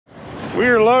We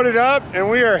are loaded up and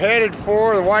we are headed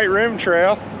for the White Rim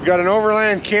Trail. We've got an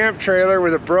Overland camp trailer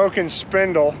with a broken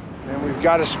spindle, and we've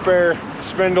got a spare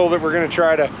spindle that we're gonna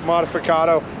try to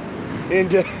modificado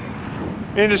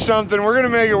into something. We're gonna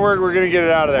make it work. We're gonna get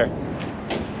it out of there.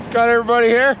 Got everybody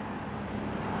here?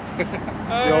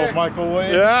 The old Michael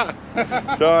Wade.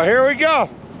 Yeah. So here we go.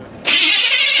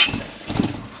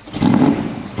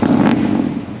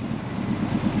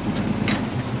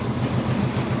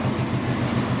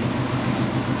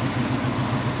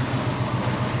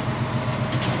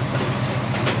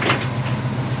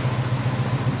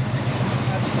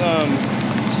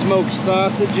 Some smoked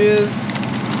sausages.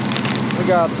 We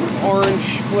got some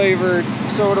orange flavored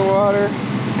soda water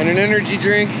and an energy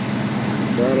drink.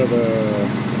 Out of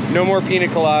the No more pina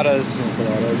coladas.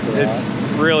 It's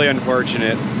really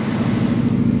unfortunate.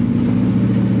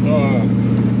 So,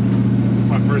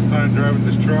 my first time driving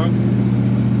this truck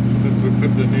since we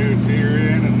put the new tier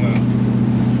in and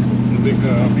the big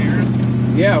mirrors.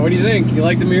 Yeah, what do you think? You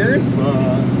like the mirrors?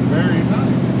 Very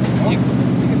nice. Awesome.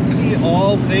 You can see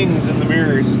all things in the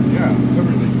mirrors. Yeah,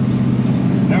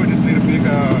 everything. Now we just need a big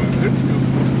hood scoop.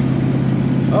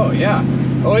 Oh yeah.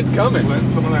 Oh, it's coming. Let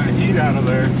some of that heat out of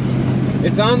there.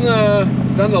 It's on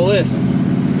the list.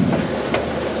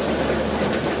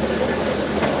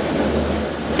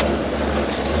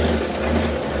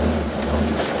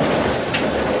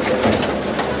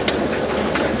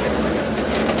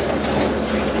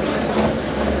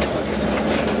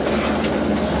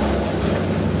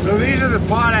 So these are the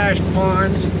potash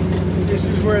ponds. This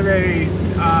is where they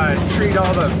treat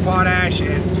all the potash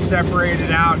and separate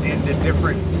it out into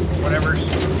different whatevers.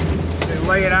 They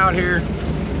lay it out here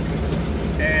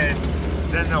and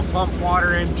then they'll pump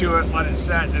water into it, let it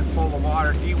set, and then pull the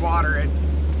water, de-water it,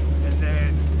 and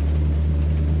then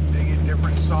they get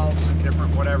different salts and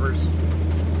different whatevers.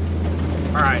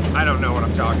 All right, I don't know what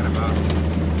I'm talking about.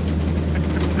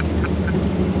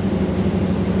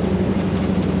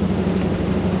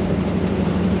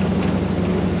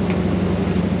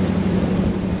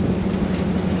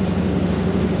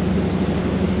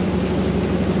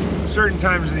 Certain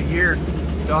times of the year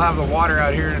they'll have the water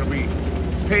out here and it'll be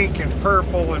pink and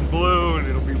purple and blue, and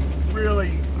it'll be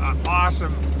really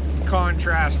awesome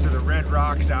contrast to the red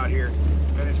rocks out here,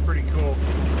 and it's pretty cool.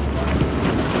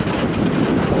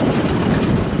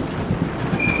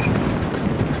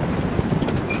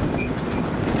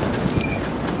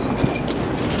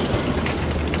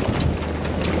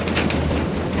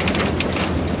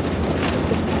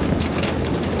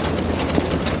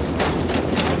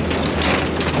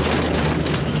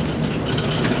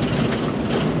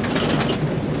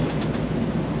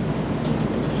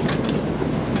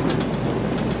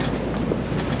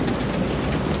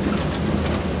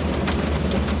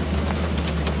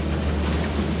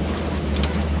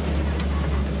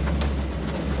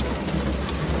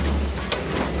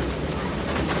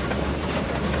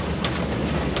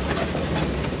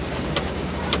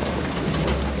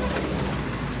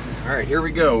 All right, here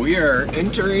we go. We are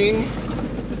entering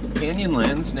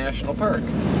Canyonlands National Park.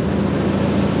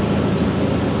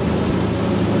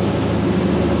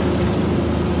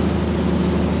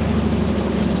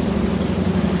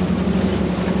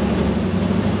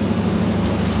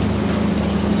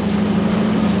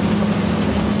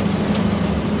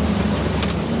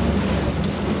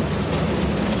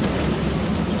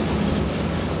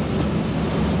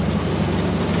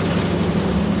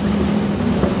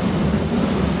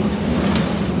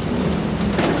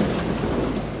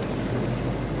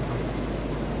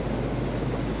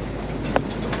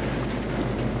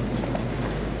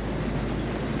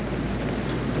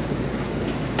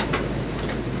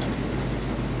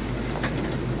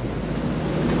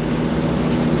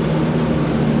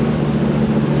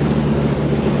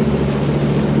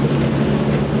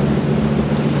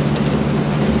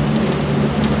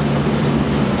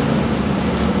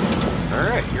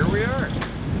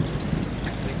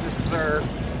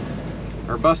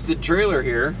 Our busted trailer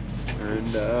here,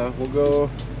 and we'll go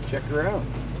check her out.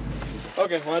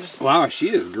 Okay, well, Wow, she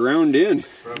is ground in.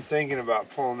 but I'm thinking about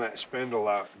pulling that spindle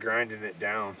out, grinding it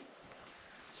down.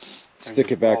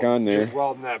 Stick it back on there. Just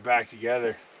welding that back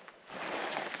together.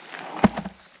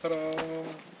 Ta-da!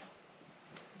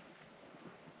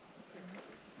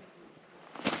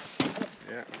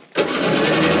 Yeah.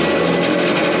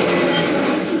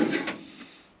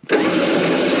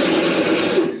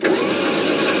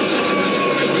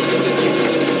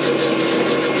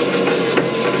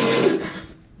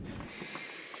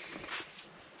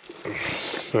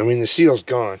 I mean, the seal's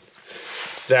gone.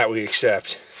 That we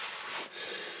accept.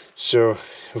 So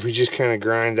if we just kind of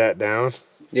grind that down,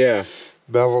 Yeah.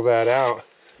 bevel that out.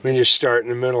 We just start in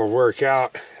the middle and work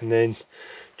out, and then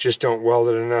just don't weld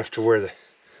it enough to where the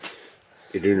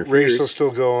race will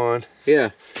still go on. Yeah,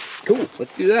 cool.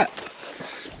 Let's do that.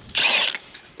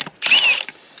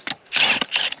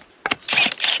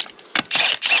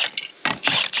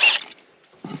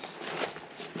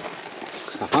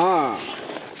 Aha!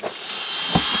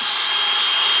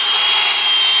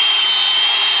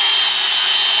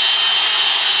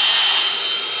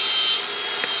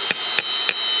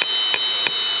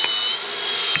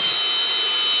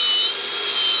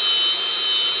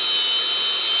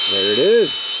 There it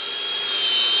is.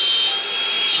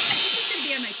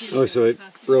 Oh, so it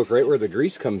broke right where the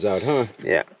grease comes out, huh?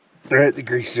 Yeah, right at the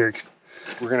grease zerk.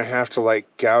 We're gonna have to like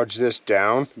gouge this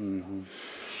down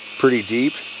pretty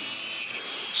deep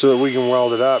so that we can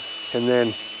weld it up, and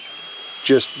then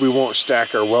we won't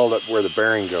stack our weld up where the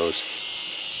bearing goes.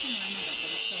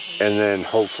 And then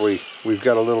hopefully we've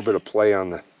got a little bit of play on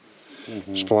the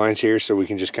splines here, so we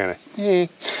can just kind of a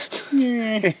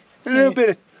little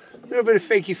bit of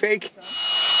fakey fake.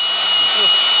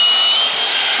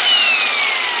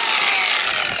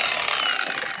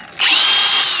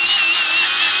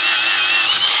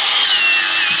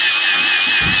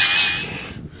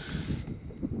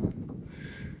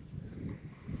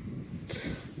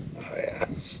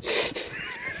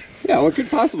 Yeah, what could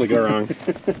possibly go wrong?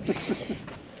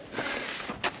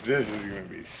 This is gonna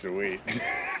be sweet.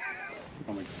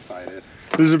 I'm excited.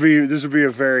 This will be a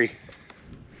very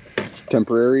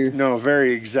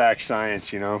very exact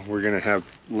science. You know, we're gonna have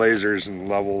lasers and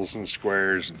levels and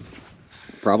squares. And,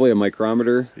 Probably a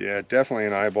micrometer. yeah, definitely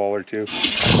an eyeball or two.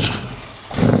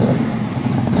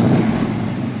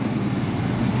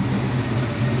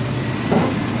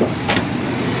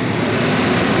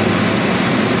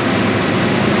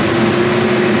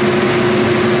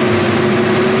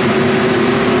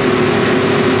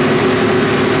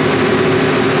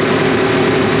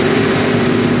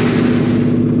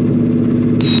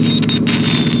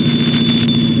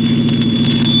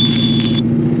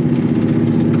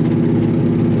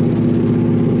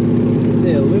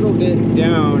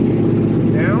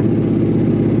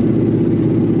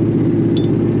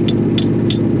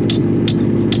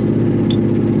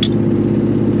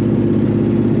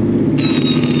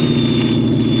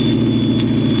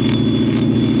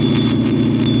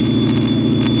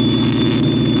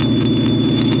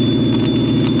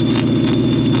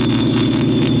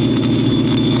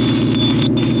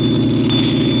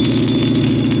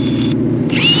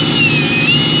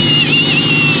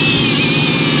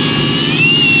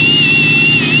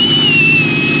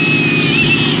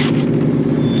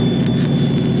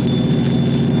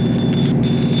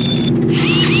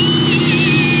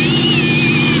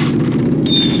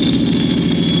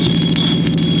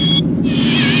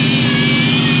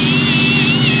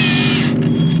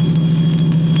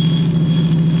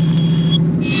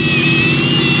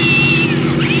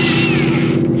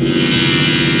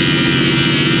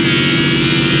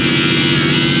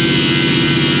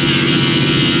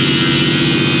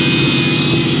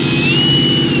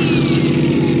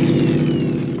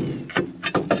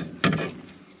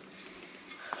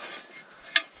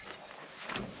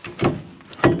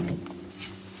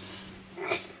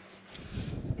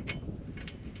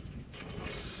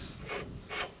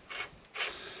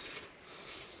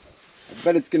 I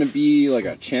bet it's gonna be like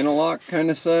a channel lock kind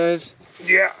of size.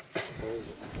 Yeah.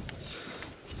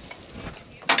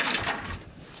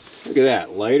 Look at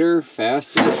that, lighter,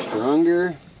 faster,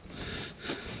 stronger.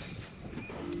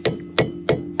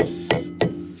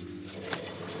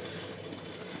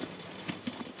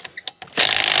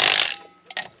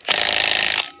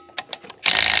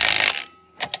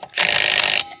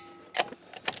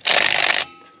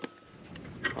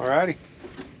 Alrighty.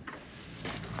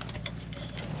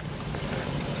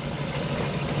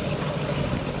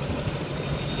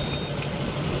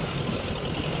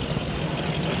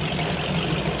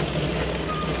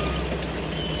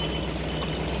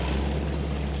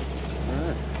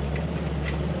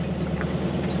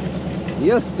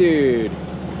 Yes, dude.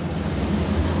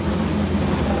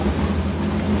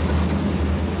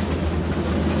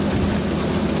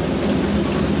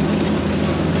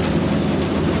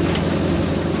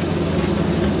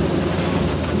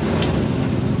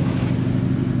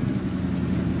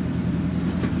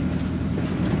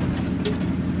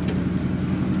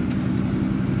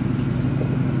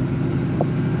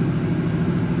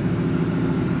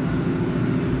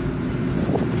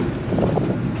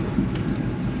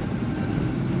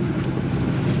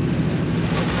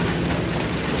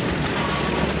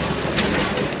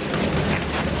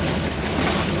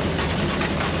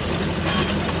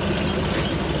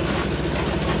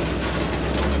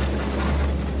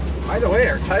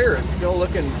 tire is still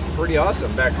looking pretty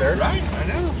awesome back there. Right, I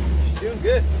know. She's doing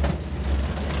good.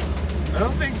 I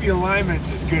don't think the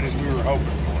alignment's as good as we were hoping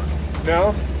for.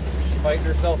 No? She's fighting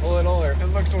herself a little, or? It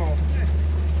looks a little...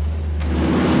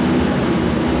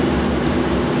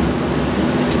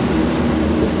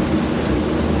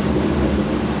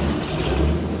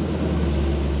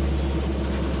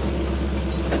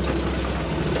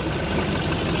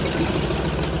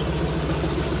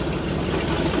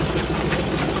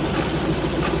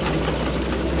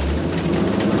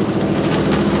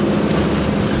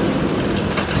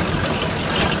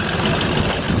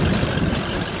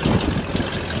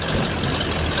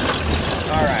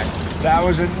 That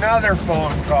was another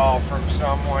phone call from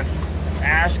someone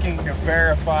asking to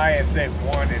verify if they've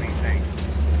won anything.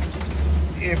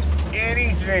 If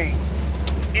anything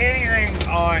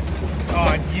on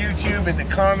YouTube in the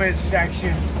comment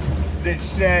section that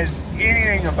says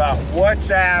anything about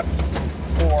WhatsApp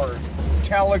or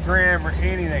Telegram or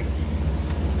anything,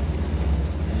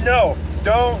 no,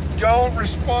 don't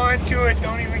respond to it.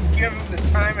 Don't even give them the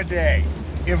time of day.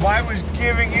 If I was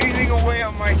giving anything away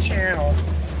on my channel,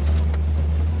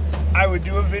 I would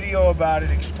do a video about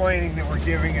it explaining that we're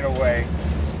giving it away.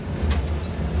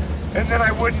 And then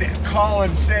I wouldn't call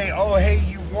and say, oh, hey,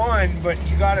 you won, but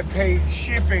you gotta pay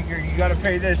shipping or you gotta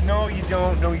pay this. No, you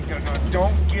don't, no, you don't. No,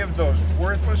 don't give those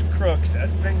worthless crooks a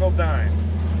single dime.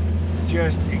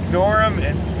 Just ignore them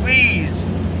and please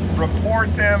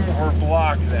report them or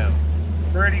block them.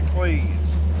 Pretty please.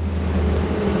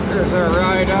 There's our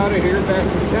ride out of here back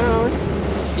to town.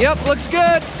 Yep, looks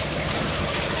good.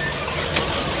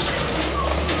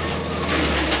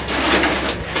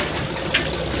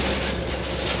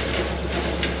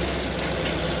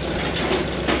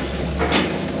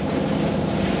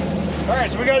 All right,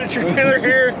 so we got the trailer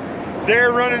here.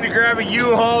 They're running to grab a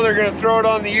U-Haul. They're gonna throw it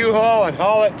on the U-Haul and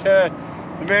haul it to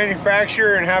the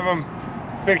manufacturer and have them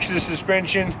fix the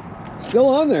suspension. It's still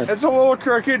on there. It's a little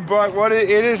crooked, but it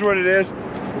is what it is.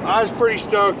 I was pretty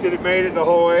stoked that it made it the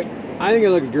whole way. I think it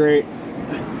looks great.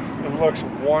 It looks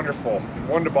wonderful.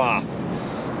 Wonderful. All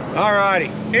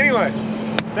righty. Anyway,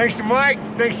 thanks to Mike.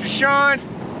 Thanks to Sean.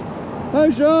 Hi,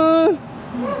 Sean.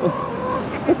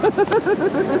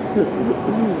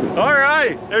 All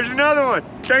righty. There's another one.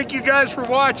 Thank you guys for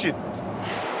watching.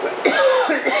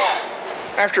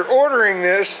 After ordering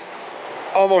this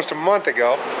almost a month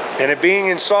ago, and it being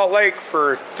in Salt Lake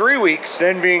for 3 weeks,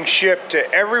 then being shipped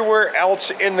to everywhere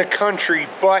else in the country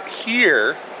but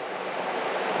here,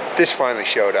 this finally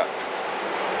showed up.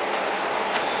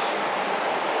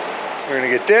 We're gonna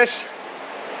get this,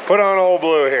 put on Old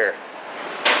Blue here.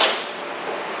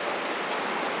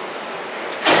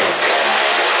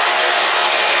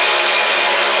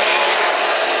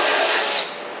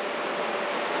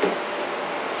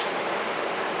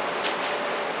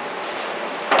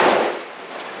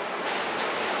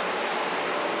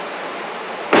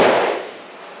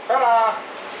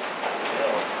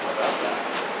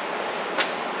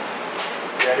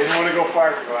 Yeah, I didn't want to go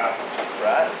fiberglass.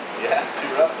 Right? Yeah, too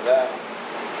rough for that.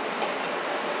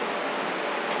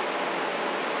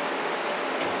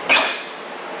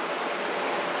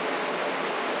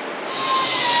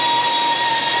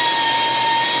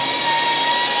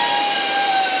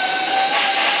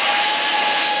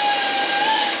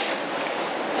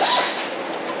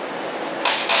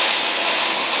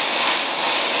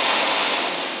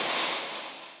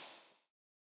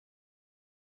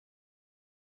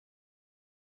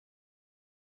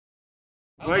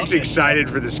 Mike's excited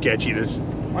for the sketchiness.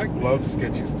 Mike loves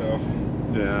sketchy stuff.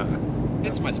 Yeah.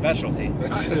 It's my specialty.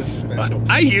 That's his specialty.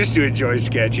 I used to enjoy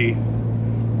sketchy.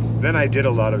 Then I did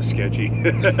a lot of sketchy.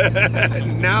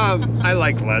 Now I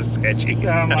like less sketchy.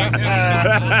 Yeah, I'm like,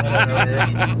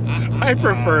 whatever. I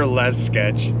prefer less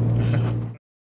sketch.